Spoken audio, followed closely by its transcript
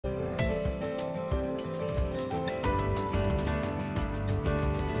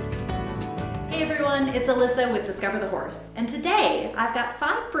everyone, it's Alyssa with Discover the Horse, and today I've got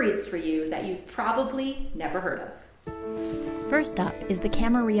 5 breeds for you that you've probably never heard of. First up is the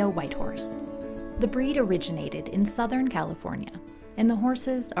Camarillo White Horse. The breed originated in Southern California, and the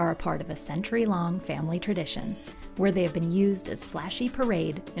horses are a part of a century-long family tradition where they have been used as flashy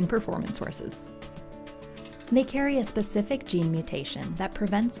parade and performance horses. They carry a specific gene mutation that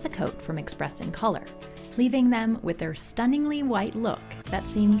prevents the coat from expressing color, leaving them with their stunningly white look that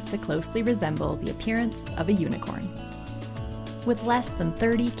seems to closely resemble the appearance of a unicorn. With less than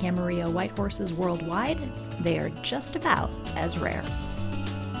 30 Camarillo white horses worldwide, they are just about as rare.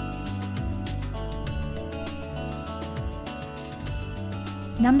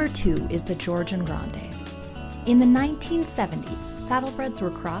 Number 2 is the Georgian Grande. In the 1970s, saddlebreds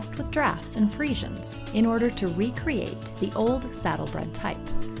were crossed with drafts and Friesians in order to recreate the old saddlebred type,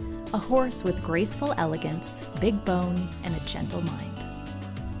 a horse with graceful elegance, big bone, and a gentle mind.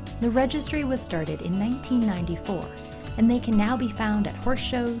 The Registry was started in 1994, and they can now be found at horse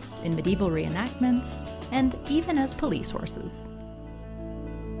shows, in medieval reenactments, and even as police horses.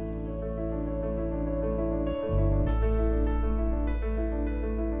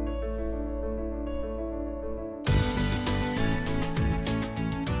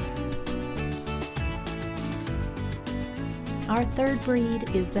 Our third breed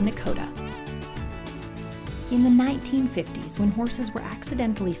is the Nokota. In the 1950s, when horses were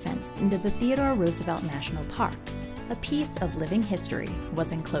accidentally fenced into the Theodore Roosevelt National Park, a piece of living history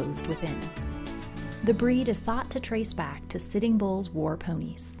was enclosed within. The breed is thought to trace back to Sitting Bull's war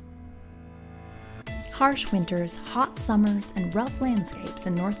ponies. Harsh winters, hot summers, and rough landscapes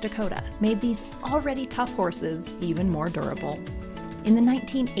in North Dakota made these already tough horses even more durable. In the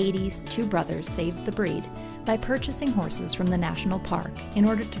 1980s, 2 brothers saved the breed by purchasing horses from the national park in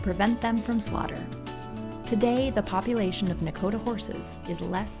order to prevent them from slaughter. Today, the population of Nokota horses is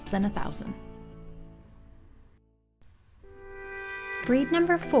less than 1,000. Breed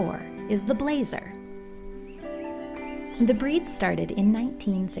number 4 is the Blazer. The breed started in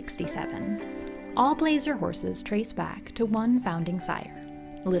 1967. All Blazer horses trace back to one founding sire,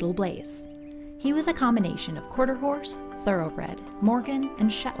 Little Blaze. He was a combination of quarter horse, thoroughbred, Morgan,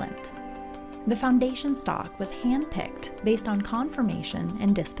 and Shetland. The foundation stock was hand-picked based on conformation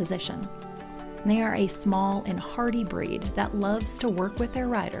and disposition. They are a small and hardy breed that loves to work with their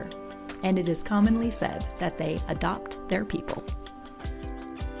rider, and it is commonly said that they adopt their people.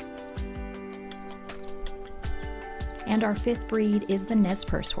 And our 5th breed is the Nez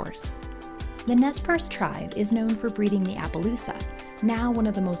Perce Horse. The Nez Perce tribe is known for breeding the Appaloosa, now one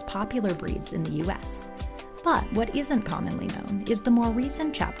of the most popular breeds in the US. But what isn't commonly known is the more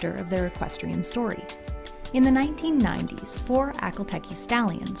recent chapter of their equestrian story. In the 1990s, 4 Akhal-Teke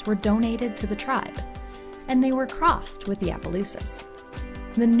stallions were donated to the tribe, and they were crossed with the Appaloosas.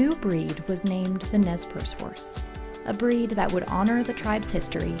 The new breed was named the Nez Perce Horse, a breed that would honor the tribe's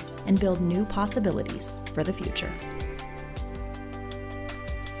history and build new possibilities for the future.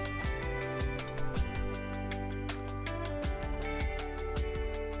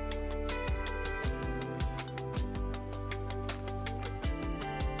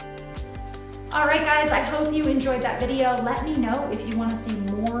 Alright guys, I hope you enjoyed that video. Let me know if you want to see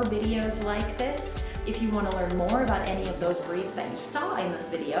more videos like this. If you want to learn more about any of those breeds that you saw in this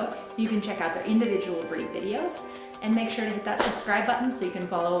video, you can check out their individual breed videos, and make sure to hit that subscribe button so you can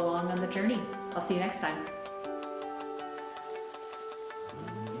follow along on the journey. I'll see you next time.